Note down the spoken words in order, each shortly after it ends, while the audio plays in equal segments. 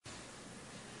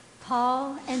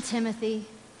Paul and Timothy,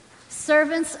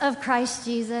 servants of Christ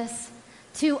Jesus,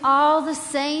 to all the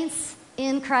saints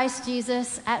in Christ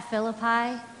Jesus at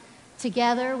Philippi,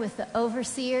 together with the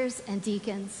overseers and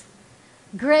deacons.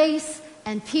 Grace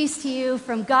and peace to you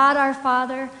from God our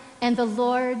Father and the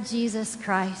Lord Jesus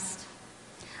Christ.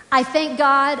 I thank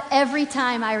God every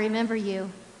time I remember you.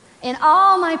 In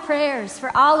all my prayers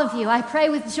for all of you, I pray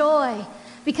with joy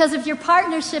because of your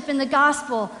partnership in the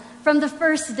gospel from the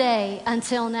first day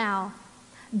until now,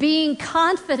 being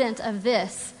confident of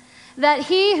this, that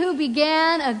he who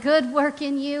began a good work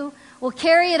in you will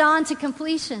carry it on to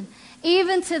completion,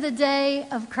 even to the day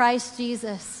of Christ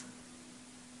Jesus.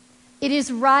 It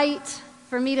is right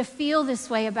for me to feel this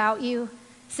way about you,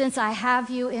 since I have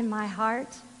you in my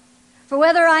heart. For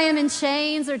whether I am in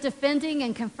chains or defending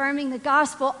and confirming the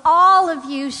gospel, all of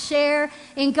you share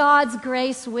in God's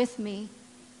grace with me.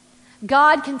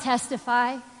 God can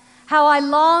testify how I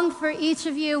long for each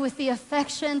of you with the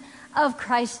affection of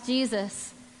Christ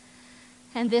Jesus.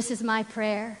 And this is my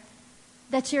prayer,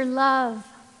 that your love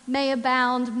may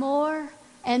abound more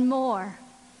and more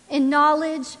in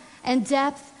knowledge and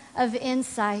depth of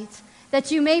insight,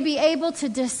 that you may be able to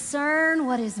discern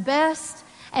what is best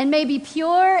and may be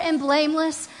pure and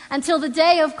blameless until the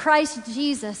day of Christ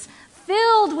Jesus,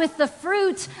 filled with the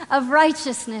fruit of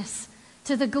righteousness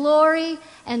to the glory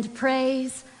and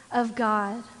praise of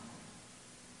God.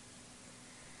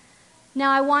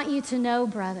 Now I want you to know,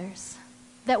 brothers,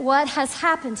 that what has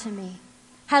happened to me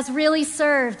has really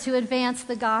served to advance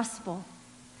the gospel.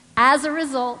 As a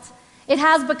result, it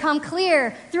has become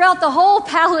clear throughout the whole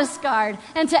palace guard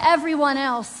and to everyone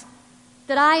else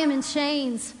that I am in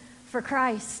chains for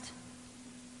Christ.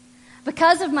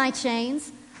 Because of my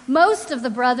chains, most of the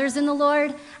brothers in the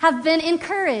Lord have been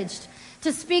encouraged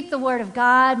to speak the word of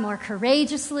God more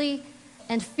courageously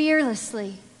and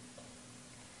fearlessly.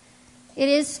 It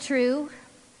is true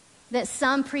that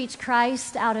some preach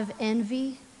Christ out of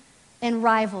envy and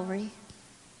rivalry,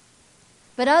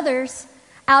 but others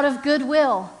out of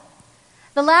goodwill.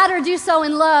 The latter do so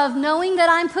in love, knowing that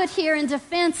I'm put here in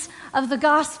defense of the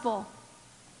gospel.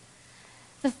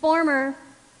 The former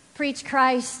preach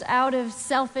Christ out of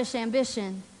selfish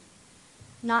ambition,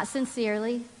 not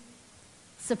sincerely,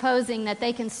 supposing that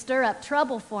they can stir up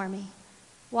trouble for me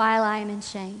while I am in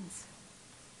chains.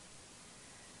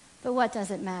 But what does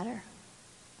it matter?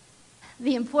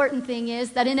 The important thing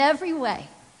is that in every way,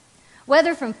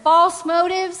 whether from false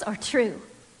motives or true,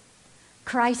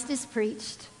 Christ is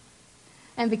preached.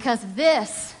 And because of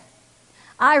this,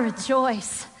 I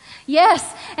rejoice. Yes,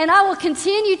 and I will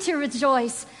continue to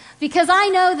rejoice because I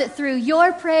know that through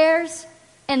your prayers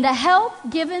and the help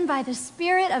given by the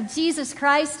Spirit of Jesus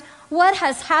Christ, what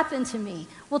has happened to me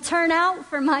will turn out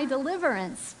for my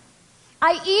deliverance.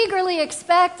 I eagerly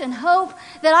expect and hope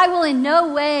that I will in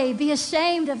no way be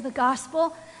ashamed of the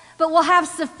gospel, but will have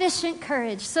sufficient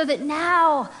courage so that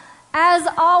now, as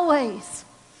always,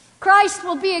 Christ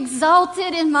will be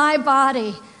exalted in my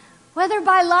body, whether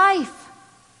by life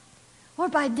or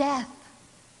by death.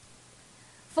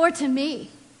 For to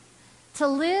me, to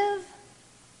live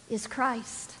is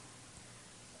Christ,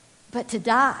 but to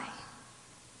die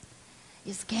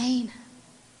is gain.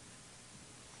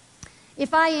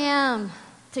 If I am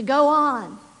to go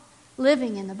on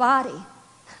living in the body,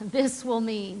 this will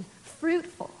mean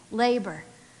fruitful labor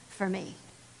for me.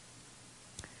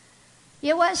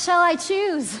 Yet what shall I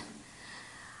choose?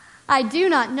 I do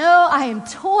not know. I am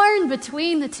torn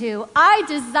between the two. I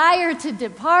desire to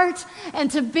depart and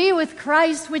to be with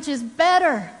Christ, which is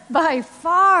better by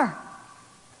far.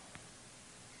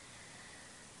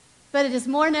 But it is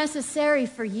more necessary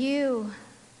for you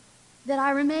that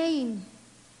I remain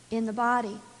in the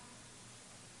body.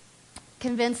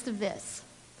 Convinced of this,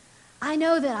 I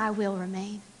know that I will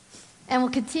remain and will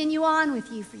continue on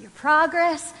with you for your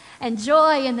progress and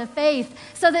joy in the faith,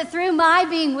 so that through my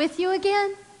being with you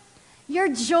again, your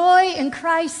joy in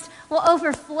Christ will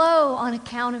overflow on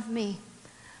account of me.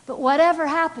 But whatever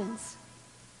happens,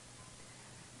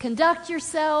 conduct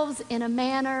yourselves in a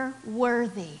manner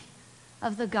worthy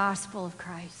of the gospel of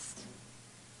Christ,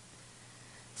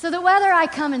 so that whether I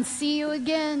come and see you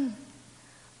again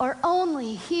or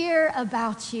only hear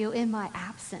about you in my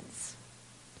absence,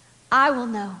 I will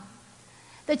know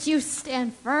that you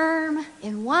stand firm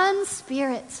in one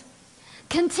spirit,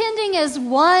 contending as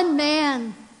one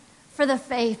man for the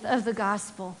faith of the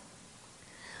gospel,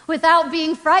 without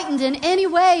being frightened in any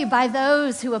way by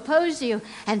those who oppose you.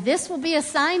 And this will be a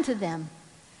sign to them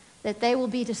that they will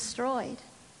be destroyed,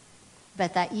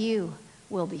 but that you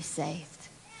will be saved,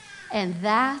 and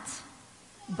that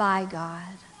by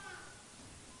God.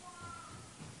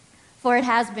 For it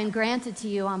has been granted to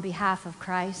you on behalf of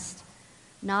Christ,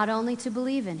 not only to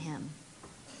believe in him,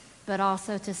 but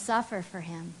also to suffer for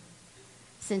him,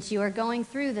 since you are going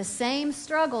through the same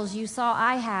struggles you saw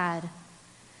I had,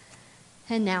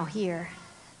 and now hear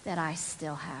that I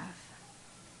still have.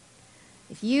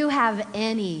 If you have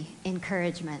any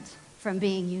encouragement from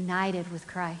being united with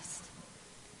Christ,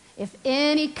 if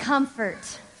any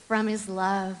comfort from his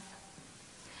love,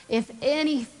 if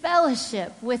any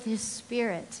fellowship with his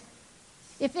Spirit,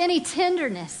 if any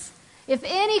tenderness, if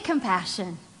any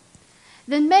compassion,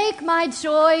 then make my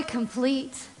joy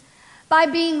complete by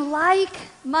being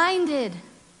like-minded,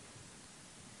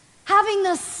 having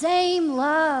the same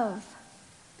love,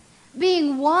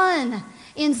 being one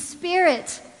in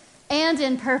spirit and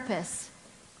in purpose.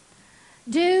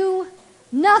 Do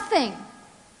nothing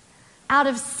out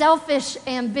of selfish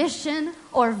ambition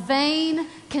or vain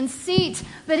conceit,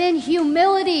 but in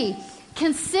humility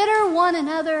consider one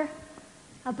another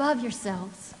above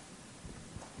yourselves.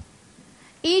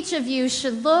 Each of you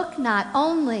should look not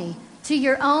only to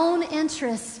your own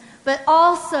interests, but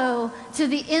also to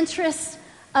the interests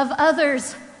of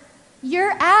others.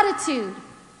 Your attitude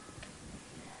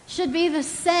should be the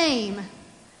same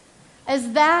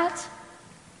as that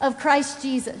of Christ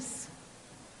Jesus,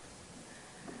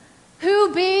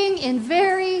 who, being in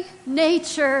very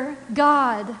nature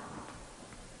God,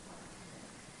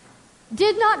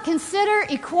 did not consider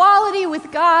equality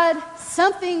with God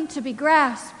something to be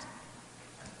grasped,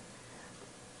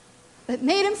 but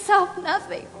made himself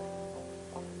nothing,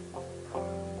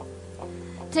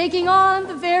 taking on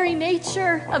the very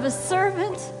nature of a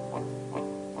servant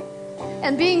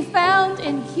and being found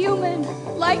in human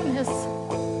likeness,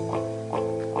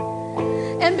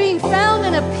 and being found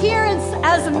in appearance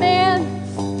as a man,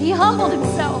 he humbled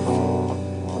himself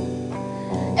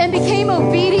and became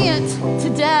obedient to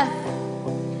death,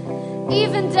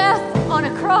 even death on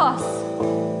a cross.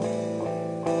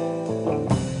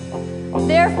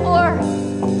 Therefore,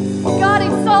 God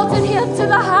exalted him to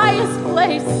the highest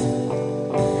place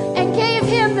and gave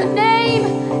him the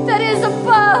name that is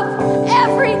above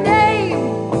every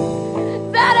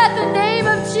name, that at the name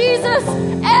of Jesus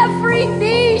every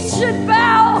knee should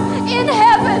bow in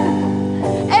heaven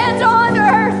and on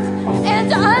earth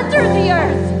and under the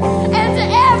earth, and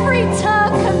every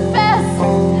tongue confess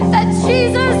that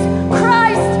Jesus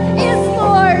Christ is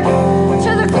Lord,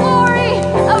 to the glory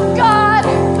of God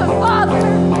the Father.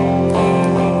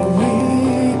 We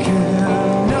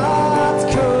cannot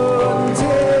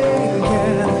contain,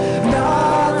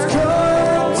 cannot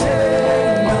contain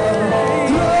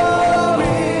the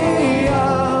glory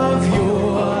of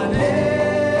your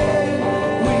name.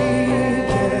 We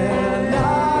cannot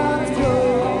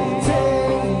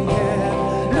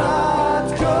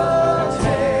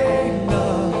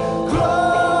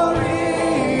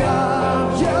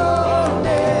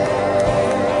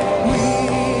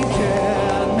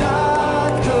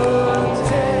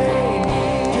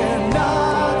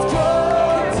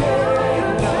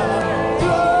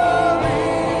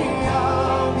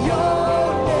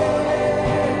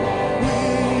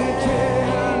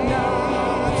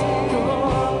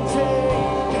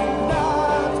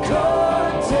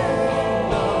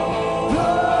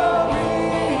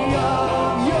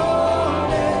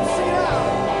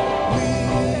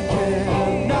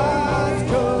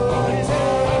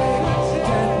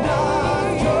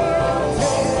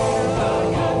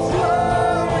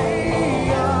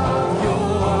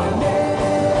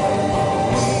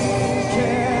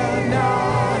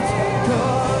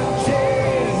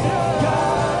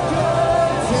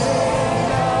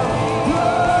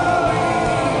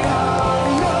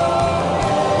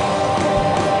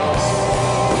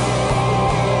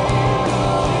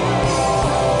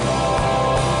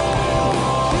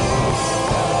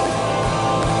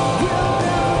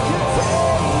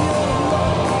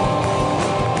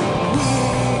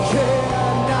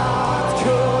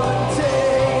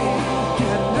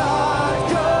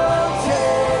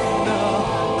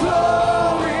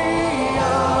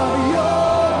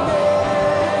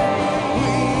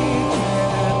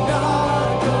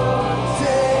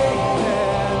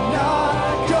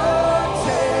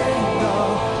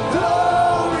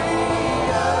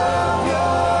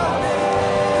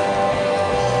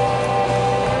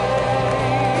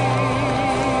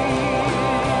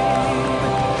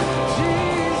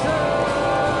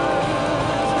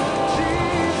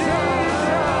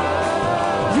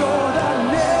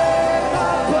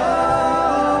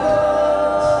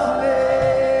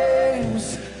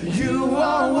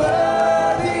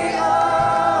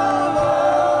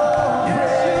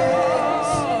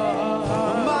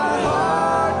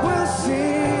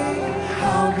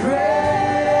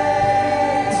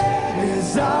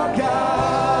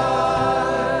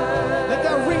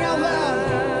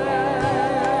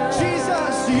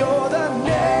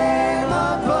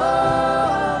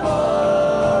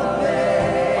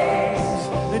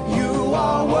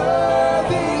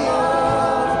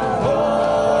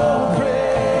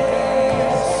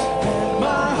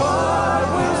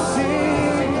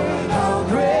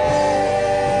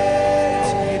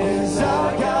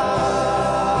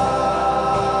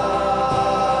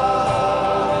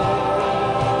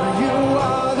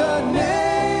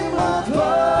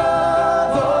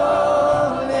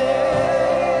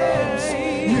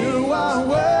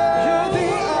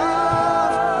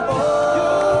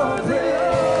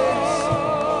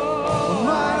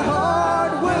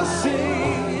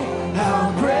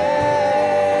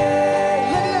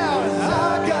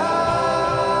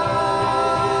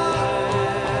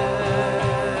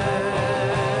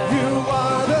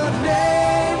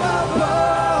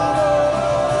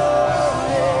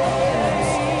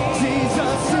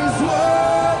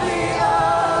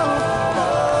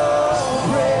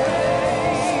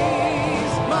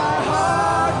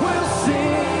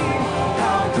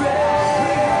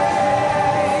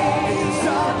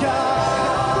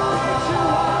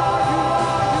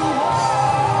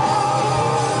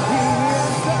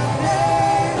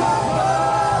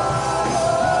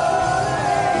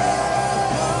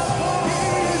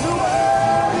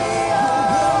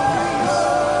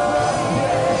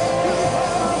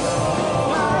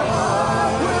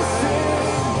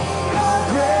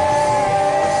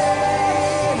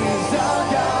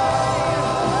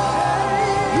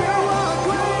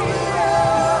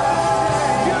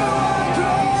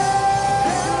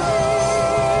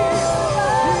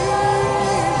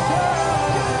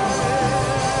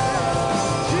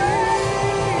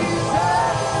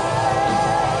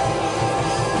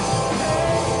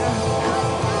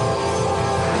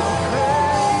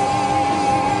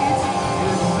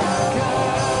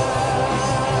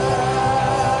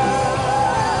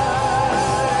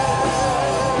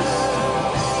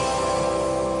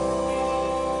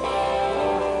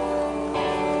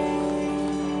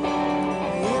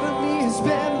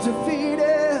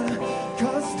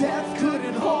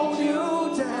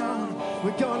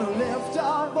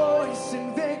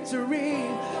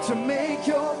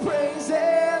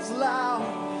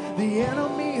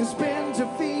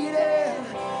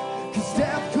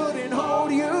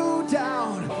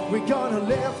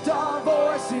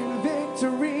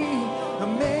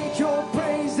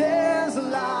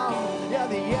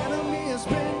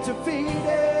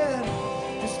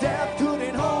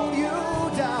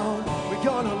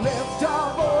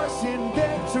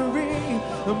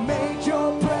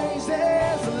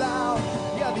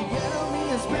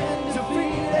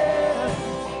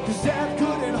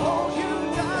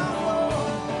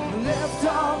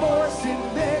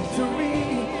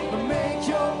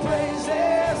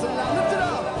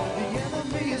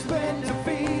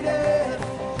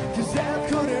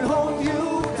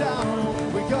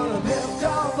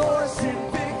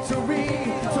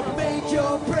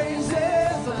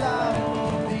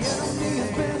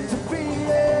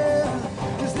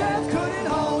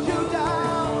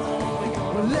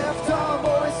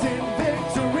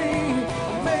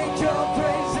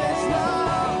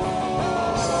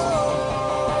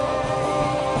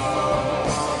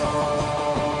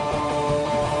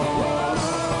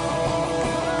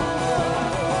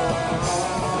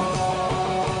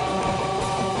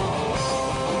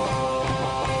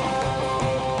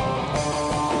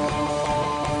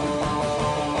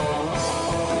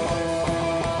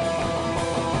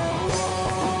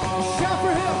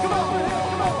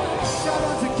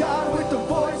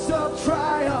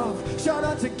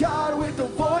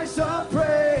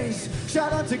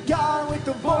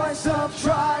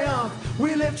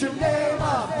lift your name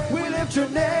up. We lift your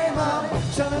name up.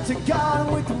 Shout out to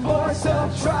God with the voice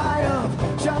of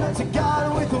triumph. Shout out to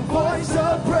God with the voice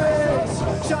of praise.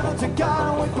 Shout out to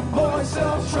God with the voice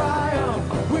of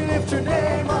triumph. We lift your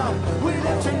name up. We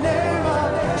lift your name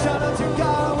up. Shout out to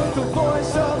God with the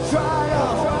voice of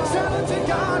triumph. Shout out to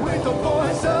God with the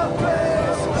voice of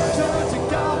praise. Shout out to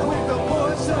God with the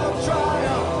voice of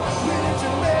triumph. We lift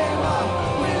your name up.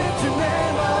 We lift your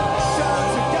name up. Shout out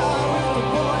to God with the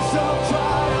voice of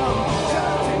triumph. Shout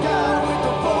out to God with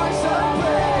the voice of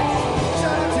praise.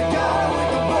 Shout out to God with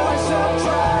the voice of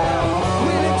triumph.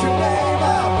 We lift your name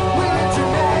up. We lift your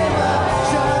name up.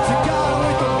 Shout out to God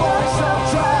with the voice of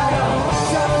triumph.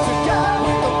 Shout out to God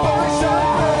with the voice of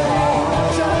praise.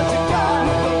 Shout out to God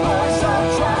with the voice of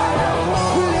triumph.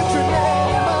 We lift your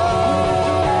name up.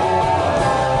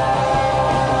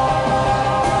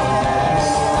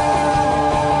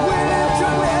 We lift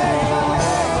your name up.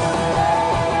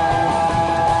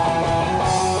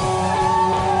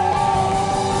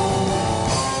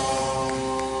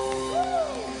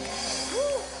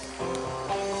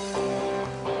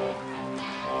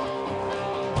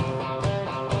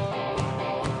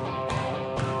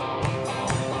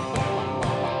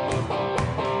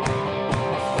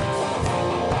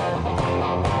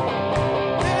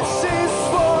 This is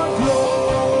for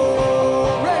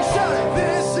glory. Shout it.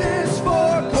 This is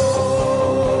for glory.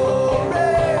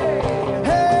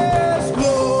 His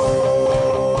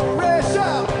glory.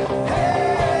 Shout.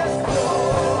 His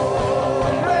glory.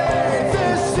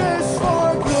 This is for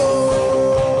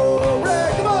glory.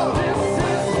 Come on. This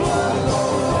is for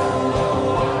glory.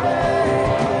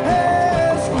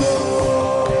 His glory.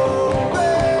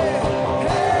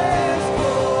 His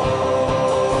glory.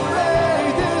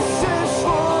 This is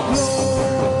for glory.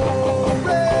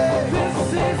 This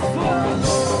is for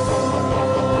glory.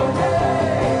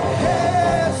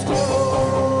 His glory.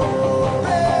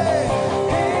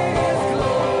 His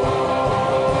glory.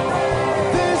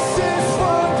 This is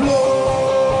for glory.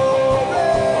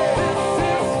 This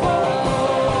is for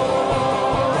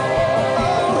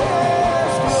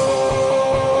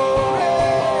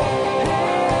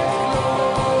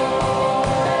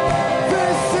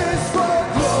This is for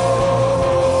glory.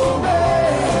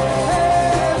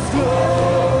 His glory.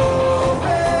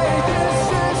 This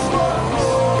is for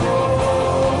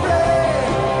glory.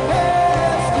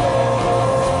 His glory.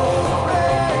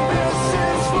 This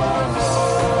is for glory.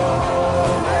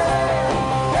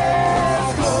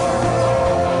 His glory.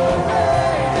 This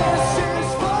is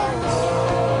for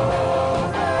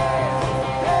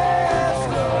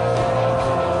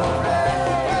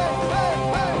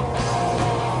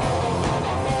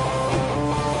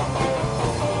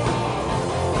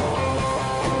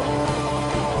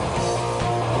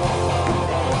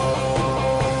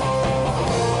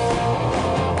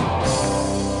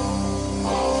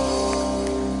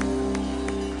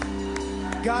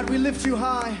God, we lift you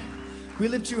high. We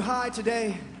lift you high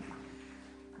today.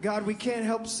 God, we can't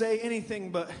help say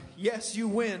anything but yes, you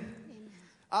win.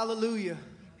 Hallelujah.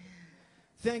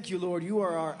 Thank you, Lord. You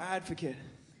are our advocate.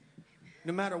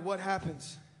 No matter what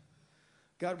happens,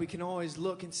 God, we can always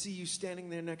look and see you standing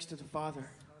there next to the Father.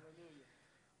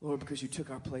 Lord, because you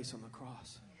took our place on the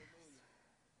cross.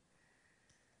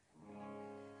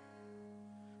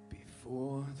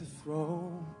 Before the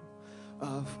throne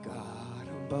of God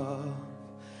above,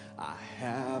 I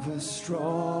have a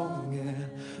strong and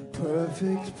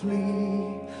perfect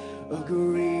plea, a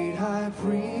great high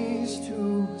priest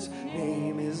whose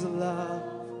name is love,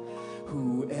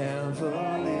 whoever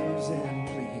lives and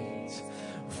pleads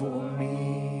for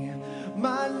me.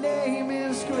 My name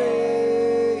is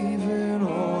graven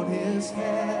on his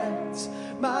hands,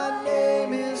 my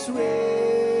name is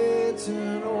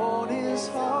written on his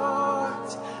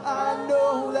heart. I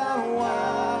know that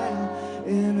while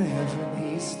in heaven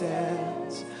he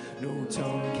stands, no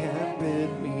tongue can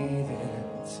bid me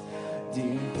thence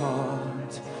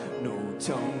depart. No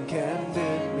tongue can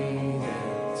bid me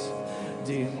thence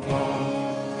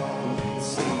depart. When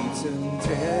Satan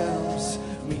tempts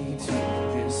me to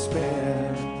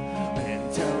despair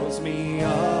and tells me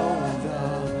of the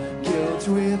guilt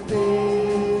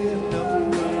within,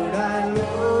 upward I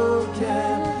look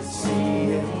and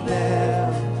see him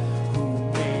there, who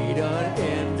made an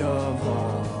end of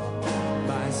all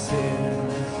my sin.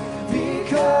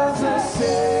 Because a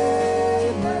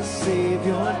sinless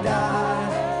Savior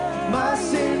died, my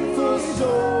sinful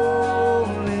soul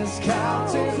is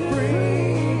counted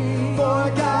free.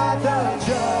 For God the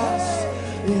judge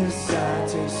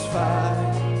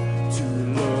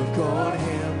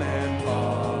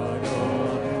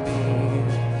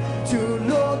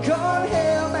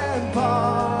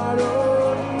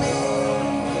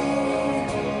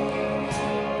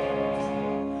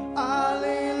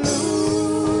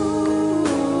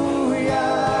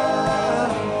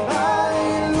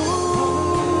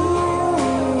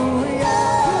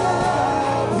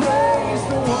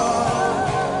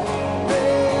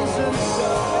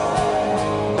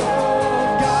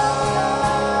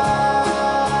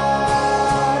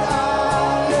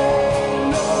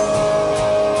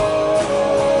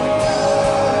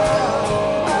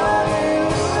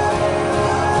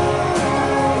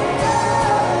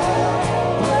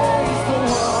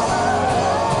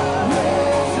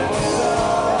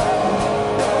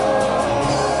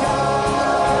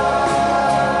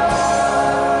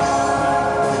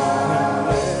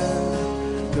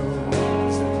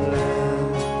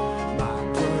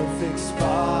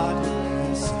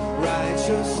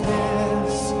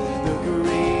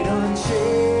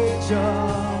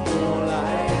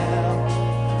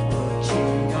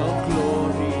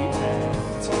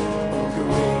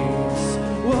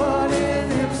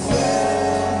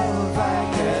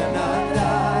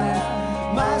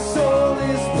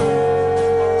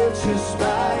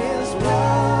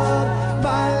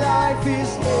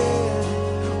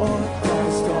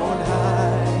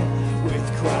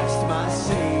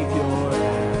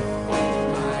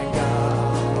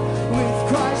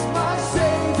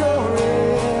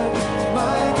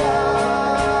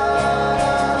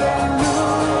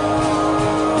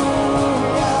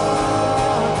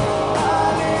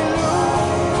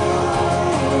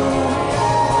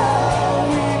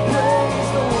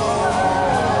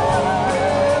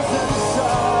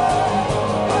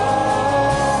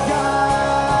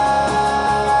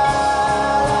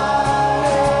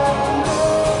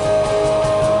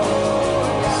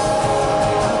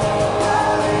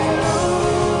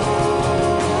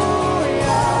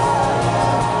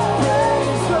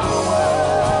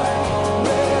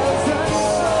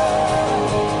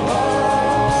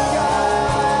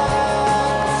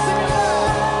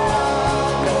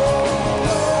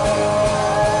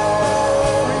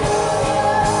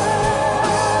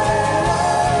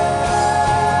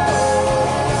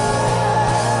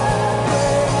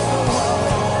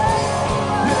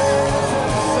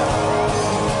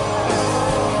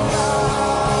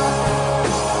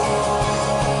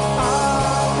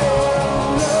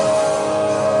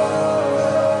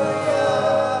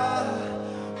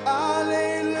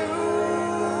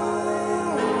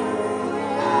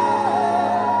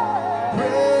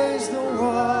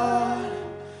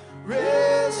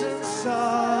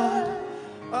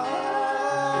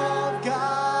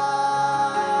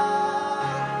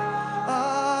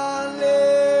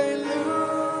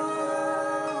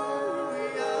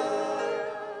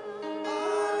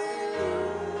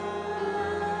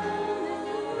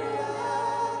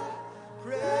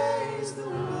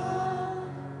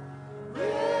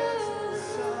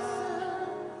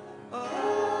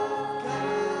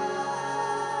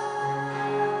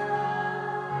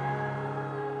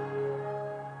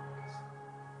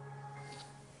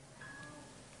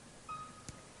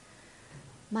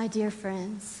My dear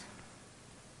friends,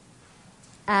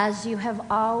 as you have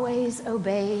always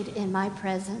obeyed in my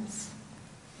presence,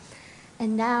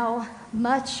 and now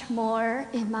much more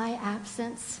in my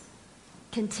absence,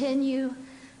 continue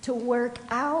to work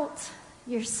out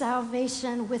your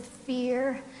salvation with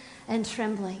fear and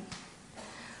trembling.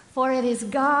 For it is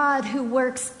God who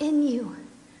works in you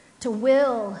to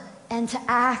will and to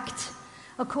act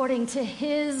according to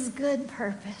his good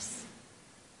purpose.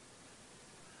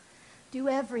 Do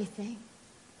everything.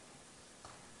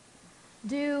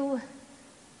 Do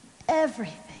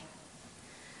everything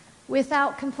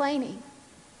without complaining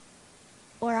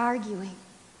or arguing,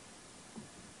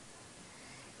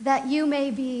 that you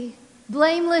may be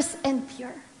blameless and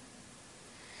pure,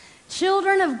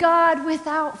 children of God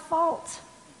without fault,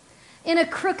 in a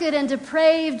crooked and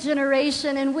depraved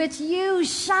generation in which you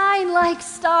shine like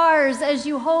stars as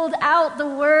you hold out the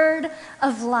word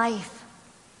of life,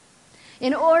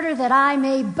 in order that I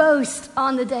may boast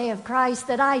on the day of Christ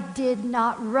that I did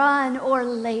not run or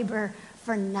labor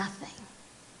for nothing.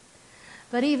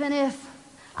 But even if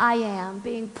I am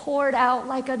being poured out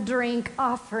like a drink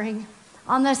offering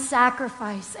on the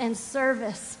sacrifice and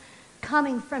service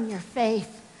coming from your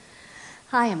faith,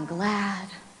 I am glad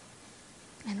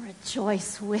and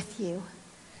rejoice with you.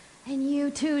 And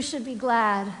you too should be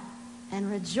glad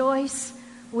and rejoice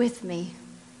with me.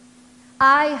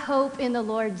 I hope in the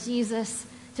Lord Jesus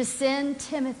to send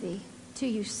Timothy to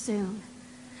you soon,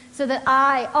 so that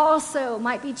I also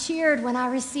might be cheered when I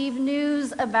receive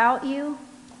news about you.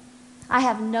 I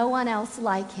have no one else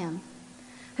like him,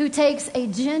 who takes a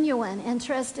genuine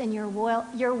interest in your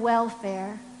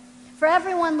welfare. For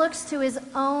everyone looks to his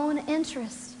own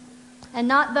interest, and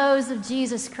not those of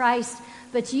Jesus Christ.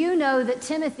 But you know that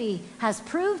Timothy has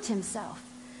proved himself,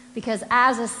 because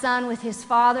as a son with his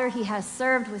father, he has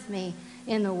served with me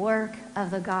in the work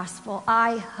of the gospel.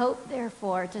 I hope,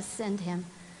 therefore, to send him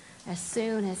as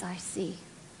soon as I see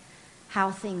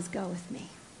how things go with me.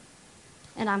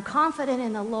 And I'm confident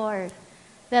in the Lord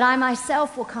that I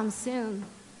myself will come soon.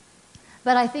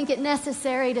 But I think it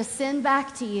necessary to send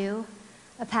back to you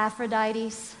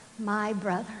Epaphroditus, my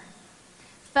brother,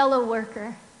 fellow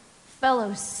worker,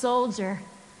 fellow soldier,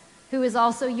 who is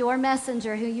also your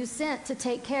messenger, who you sent to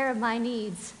take care of my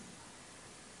needs.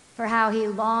 For how he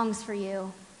longs for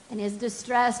you and is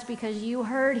distressed because you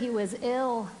heard he was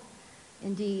ill.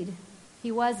 Indeed, he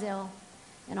was ill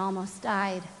and almost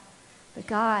died. But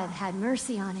God had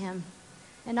mercy on him,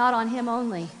 and not on him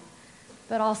only,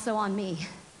 but also on me,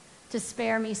 to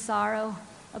spare me sorrow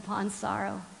upon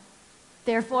sorrow.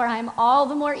 Therefore, I am all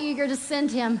the more eager to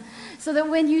send him, so that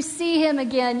when you see him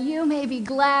again, you may be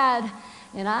glad,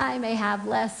 and I may have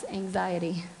less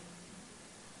anxiety.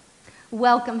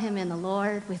 Welcome him in the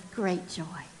Lord with great joy,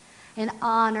 and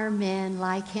honor men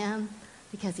like him,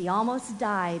 because he almost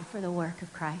died for the work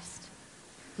of Christ,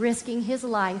 risking his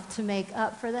life to make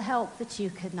up for the help that you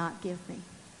could not give me.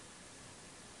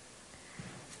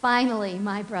 Finally,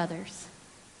 my brothers,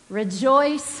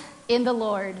 rejoice in the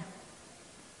Lord.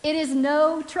 It is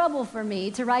no trouble for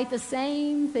me to write the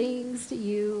same things to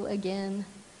you again,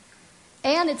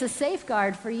 and it's a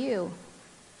safeguard for you.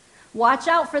 Watch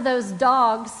out for those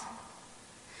dogs,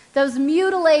 those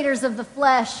mutilators of the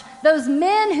flesh, those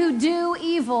men who do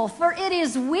evil, for it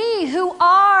is we who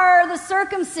are the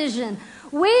circumcision,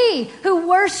 we who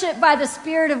worship by the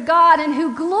Spirit of God and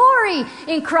who glory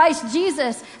in Christ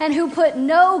Jesus and who put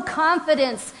no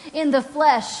confidence in the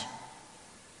flesh,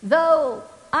 though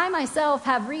I myself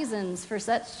have reasons for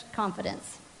such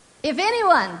confidence. If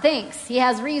anyone thinks he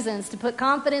has reasons to put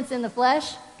confidence in the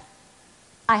flesh,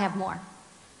 I have more.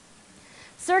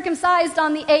 Circumcised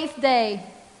on the 8th day,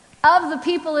 of the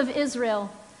people of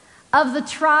Israel, of the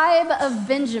tribe of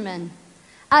Benjamin,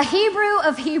 a Hebrew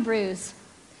of Hebrews,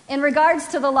 in regards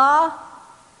to the law,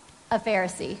 a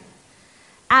Pharisee.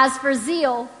 As for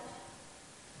zeal,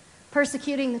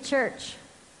 persecuting the church.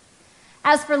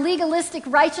 As for legalistic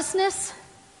righteousness,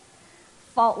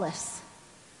 faultless.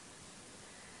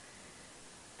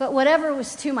 But whatever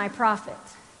was to my profit,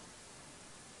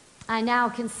 I now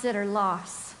consider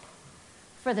loss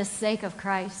for the sake of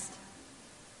Christ.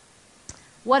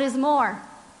 What is more,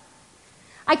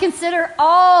 I consider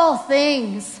all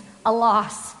things a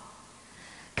loss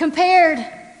compared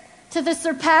to the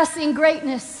surpassing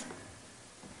greatness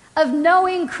of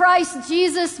knowing Christ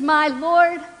Jesus my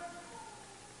Lord,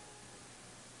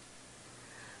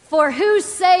 for whose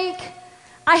sake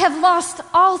I have lost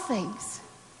all things.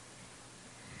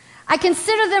 I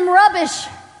consider them rubbish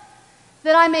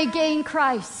that I may gain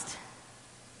Christ,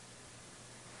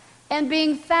 and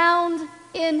being found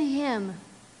in him,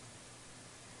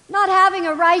 not having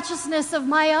a righteousness of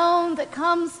my own that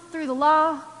comes through the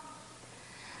law,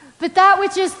 but that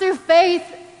which is through faith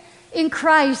in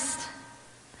Christ,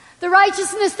 the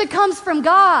righteousness that comes from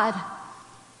God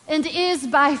and is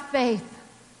by faith.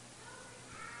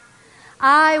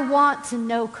 I want to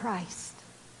know Christ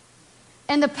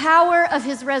and the power of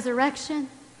his resurrection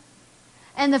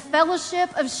and the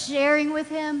fellowship of sharing with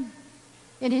him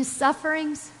in his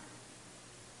sufferings,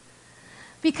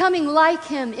 becoming like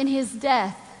him in his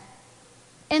death,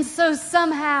 and so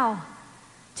somehow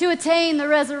to attain the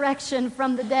resurrection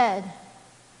from the dead.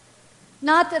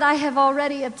 Not that I have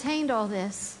already obtained all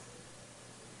this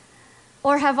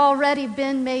or have already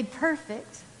been made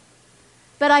perfect,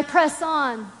 but I press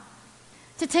on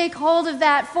to take hold of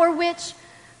that for which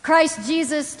Christ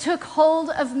Jesus took hold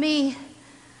of me.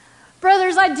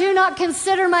 Brothers, I do not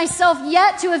consider myself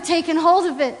yet to have taken hold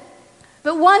of it,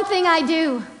 but one thing I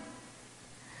do,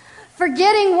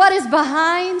 forgetting what is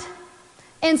behind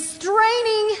and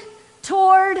straining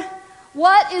toward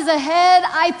what is ahead,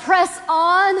 I press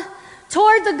on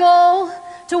toward the goal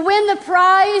to win the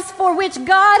prize for which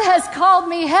God has called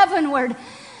me heavenward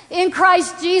in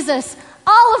Christ Jesus.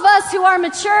 All of us who are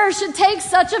mature should take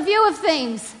such a view of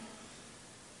things.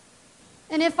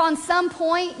 And if on some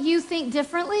point you think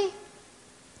differently,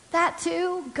 that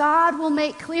too God will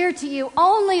make clear to you.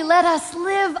 Only let us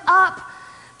live up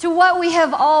to what we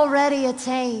have already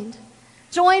attained.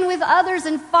 Join with others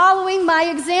in following my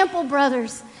example,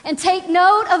 brothers, and take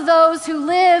note of those who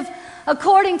live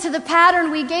according to the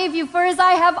pattern we gave you. For as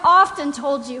I have often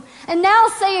told you, and now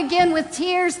say again with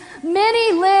tears,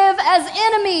 many live as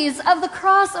enemies of the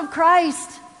cross of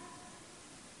Christ.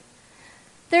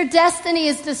 Their destiny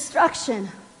is destruction.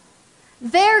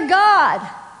 Their God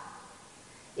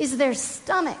is their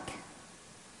stomach.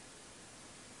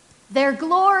 Their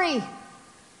glory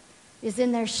is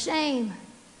in their shame,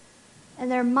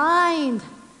 and their mind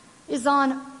is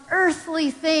on earthly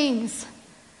things.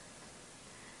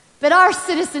 But our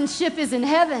citizenship is in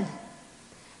heaven,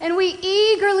 and we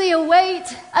eagerly await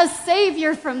a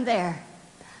Savior from there,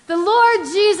 the Lord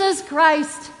Jesus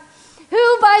Christ,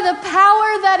 who by the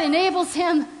power that enables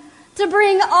him to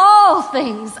bring all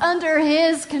things under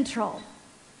his control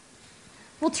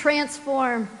will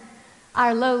transform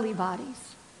our lowly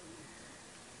bodies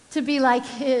to be like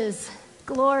his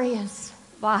glorious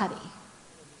body.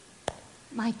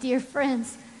 My dear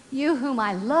friends, you whom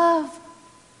I love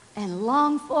and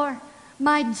long for,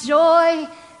 my joy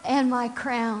and my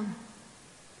crown,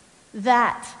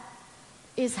 that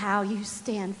is how you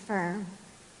stand firm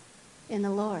in the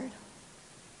Lord.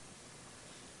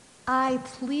 I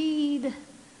plead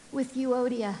with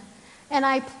Euodia and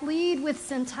I plead with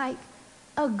Syntyche,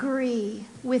 agree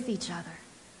with each other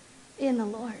in the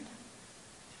Lord.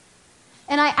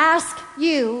 And I ask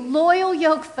you, loyal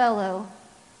yoke fellow,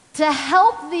 to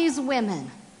help these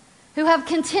women who have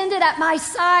contended at my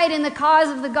side in the cause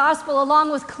of the gospel, along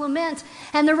with Clement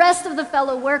and the rest of the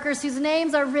fellow workers whose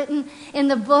names are written in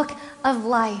the book of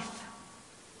life.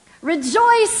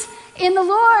 Rejoice in the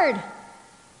Lord.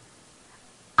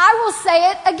 I will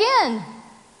say it again.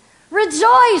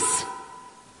 Rejoice.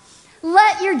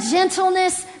 Let your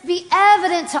gentleness be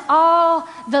evident to all.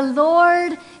 The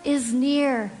Lord is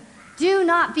near. Do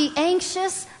not be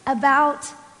anxious about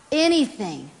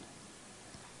anything.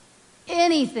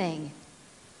 Anything,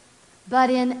 but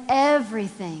in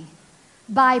everything,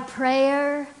 by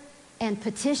prayer and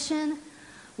petition,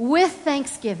 with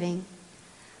thanksgiving,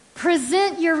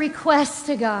 present your requests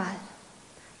to God,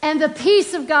 and the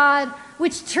peace of God,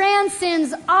 which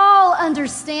transcends all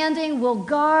understanding, will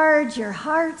guard your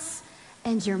hearts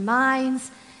and your minds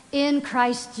in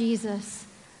Christ Jesus.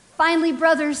 Finally,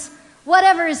 brothers,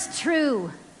 whatever is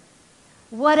true,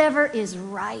 whatever is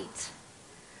right,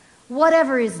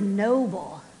 whatever is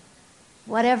noble,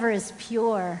 whatever is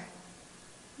pure,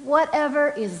 whatever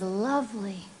is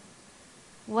lovely,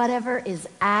 whatever is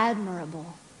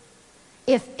admirable,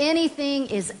 if anything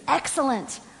is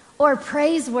excellent or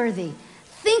praiseworthy,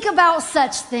 think about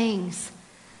such things.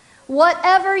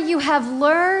 Whatever you have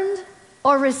learned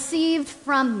or received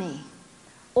from me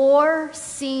or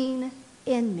seen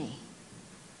in me,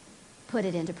 put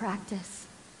it into practice,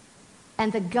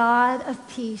 and the God of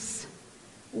peace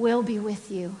will be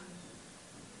with you.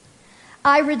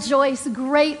 I rejoice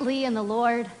greatly in the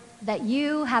Lord that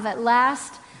you have at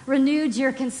last renewed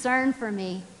your concern for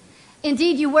me.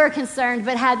 Indeed, you were concerned,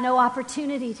 but had no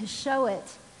opportunity to show it.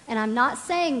 And I'm not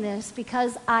saying this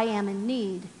because I am in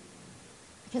need,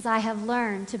 because I have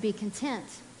learned to be content,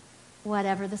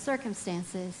 whatever the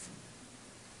circumstances.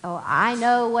 Oh, I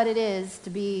know what it is to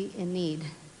be in need.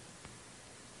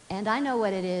 And I know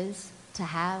what it is to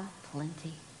have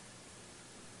plenty.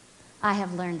 I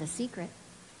have learned the secret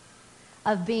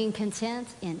of being content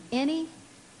in any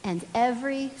and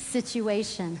every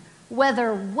situation,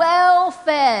 whether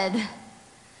well-fed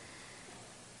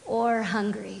or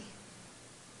hungry,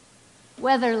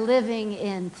 whether living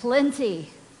in plenty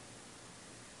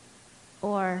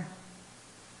or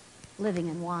living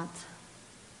in want.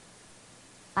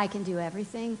 I can do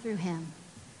everything through him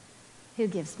who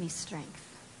gives me strength.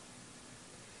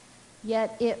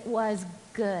 Yet it was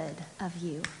good of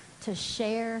you to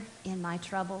share in my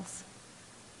troubles.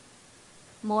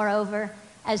 Moreover,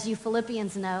 as you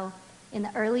Philippians know, in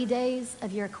the early days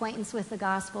of your acquaintance with the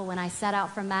gospel, when I set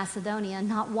out from Macedonia,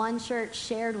 not one church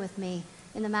shared with me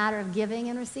in the matter of giving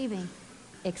and receiving,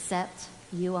 except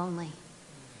you only.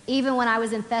 Even when I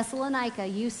was in Thessalonica,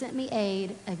 you sent me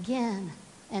aid again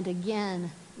and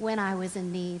again when I was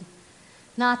in need.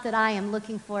 Not that I am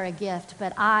looking for a gift,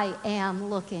 but I am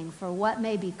looking for what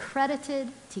may be credited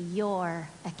to your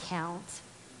account.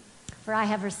 For I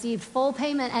have received full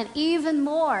payment and even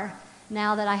more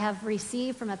now that I have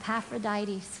received from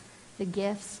Epaphroditus the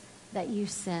gifts that you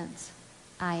sent.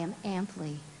 I am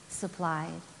amply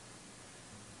supplied.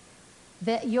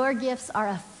 That your gifts are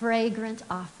a fragrant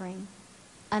offering,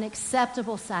 an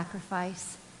acceptable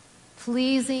sacrifice,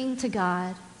 pleasing to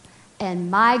God,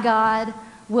 and my God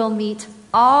will meet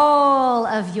all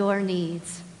of your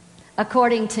needs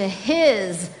according to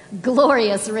his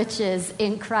glorious riches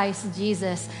in Christ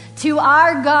Jesus. To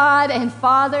our God and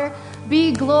Father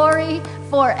be glory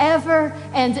forever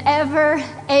and ever.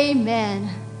 Amen.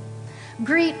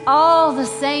 Greet all the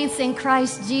saints in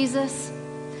Christ Jesus.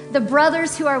 The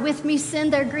brothers who are with me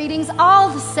send their greetings. All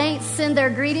the saints send their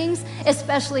greetings,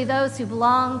 especially those who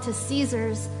belong to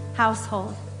Caesar's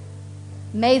household.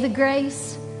 May the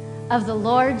grace of the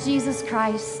Lord Jesus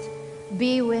Christ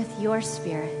be with your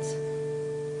spirit.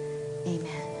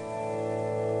 Amen.